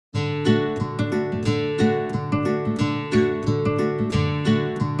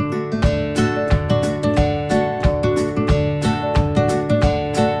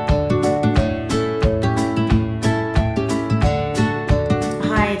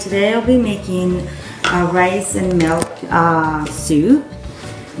today I'll be making a rice and milk soup,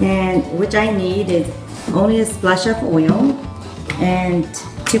 and which I need is only a splash of oil and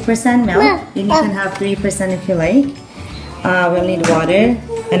 2% milk, and you can have 3% if you like. We'll need water,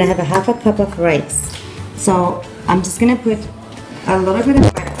 and I have a half a cup of rice. So I'm just gonna put a little bit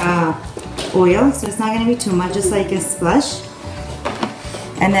of oil, so it's not gonna be too much, just like a splash.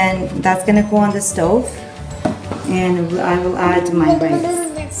 And then that's gonna go on the stove, and I will add my rice.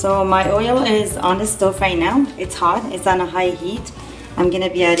 So my oil is on the stove right now. It's hot, it's on a high heat. I'm gonna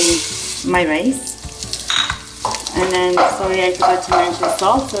be adding my rice. And then, sorry, I forgot to mention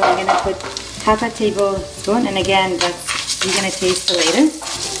salt, so I'm gonna put half a tablespoon, and again, that's, you're gonna taste it later.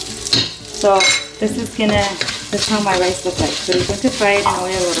 So this is how my rice looks like. So we're going to fry it in oil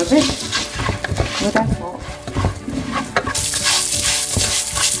a little bit with that salt.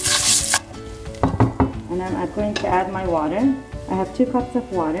 And then I'm going to add my water. I have 2 cups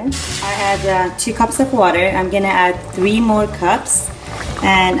of water. I add 2 cups of water. I'm gonna add 3 more cups,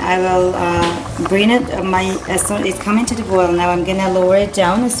 and I will bring it. As soon as it's coming to the boil now, I'm gonna lower it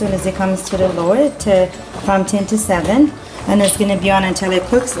down as soon as it comes to the lower from 10 to 7, and it's gonna be on until it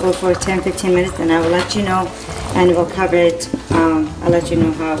cooks, or for 10-15 minutes. And I will let you know, and we'll cover it. I'll let you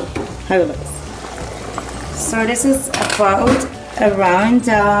know how it looks. So this is about around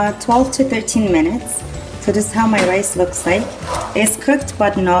 12 to 13 minutes. So this is how my rice looks like. It's cooked,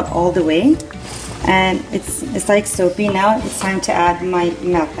 but not all the way, and it's like soapy now. It's time to add my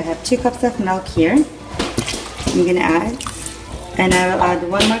milk. I have 2 cups of milk here. I'm gonna add, and I will add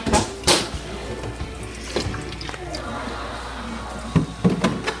 1 more cup.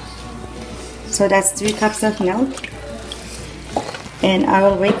 So that's 3 cups of milk, and I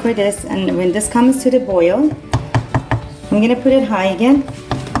will wait for this. And when this comes to the boil, I'm gonna put it high again.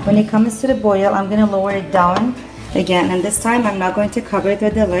 When it comes to the boil, I'm gonna lower it down again, and this time I'm not going to cover it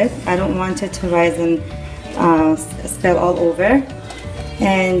with the lid. I don't want it to rise and spill all over.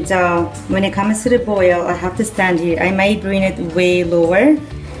 And when it comes to the boil, I have to stand here. I might bring it way lower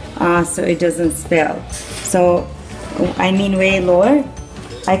so it doesn't spill. So I mean way lower.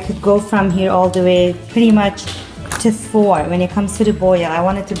 I could go from here all the way pretty much to 4 when it comes to the boil. I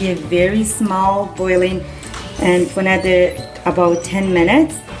want it to be a very small boiling, and for another about 10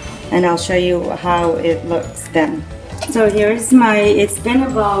 minutes, and I'll show you how it looks then. So here's it's been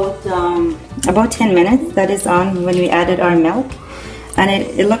about 10 minutes that is on when we added our milk, and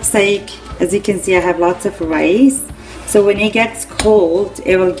it looks like, as you can see, I have lots of rice. So when it gets cold,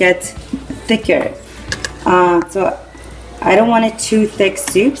 it will get thicker. So I don't want it too thick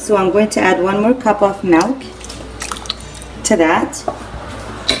soup, so I'm going to add 1 more cup of milk to that,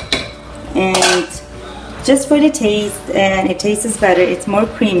 and just for the taste, and it tastes better, it's more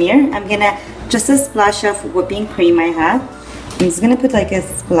creamier. I'm gonna, just a splash of whipping cream I have. I'm just gonna put like a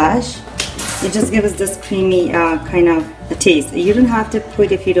splash. It just gives us this creamy kind of a taste. You don't have to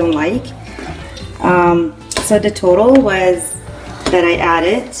put if you don't like. So the total was that I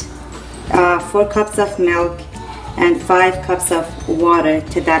added 4 cups of milk and 5 cups of water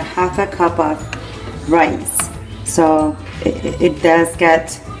to that half a cup of rice. So it does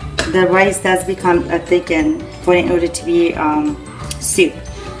get, the rice does become thickened in order to be soup.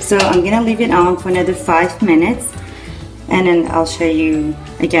 So I'm gonna leave it on for another 5 minutes, and then I'll show you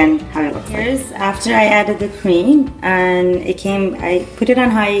again how it looks. Here's after I added the cream, and I put it on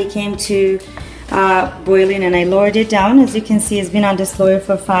high, it came to boiling, and I lowered it down. As you can see, it's been on this lower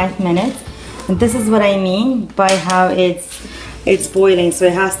for 5 minutes, and this is what I mean by how it's boiling. So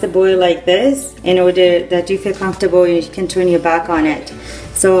it has to boil like this in order that you feel comfortable, you can turn your back on it.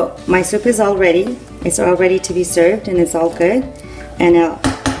 So my soup is all ready. It's all ready to be served, and it's all good. And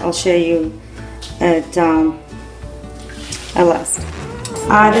I'll show you at last.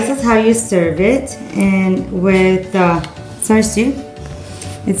 This is how you serve it, and with sour soup.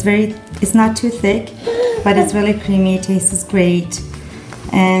 It's not too thick, but it's really creamy. It tastes great,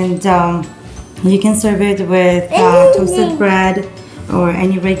 and you can serve it with toasted bread or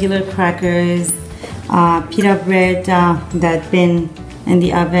any regular crackers, pita bread that's been in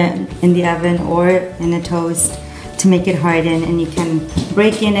the oven or in a toast to make it harden, and you can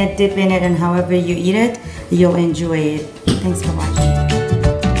break in it, dip in it, and however you eat it, you'll enjoy it. Thanks for watching.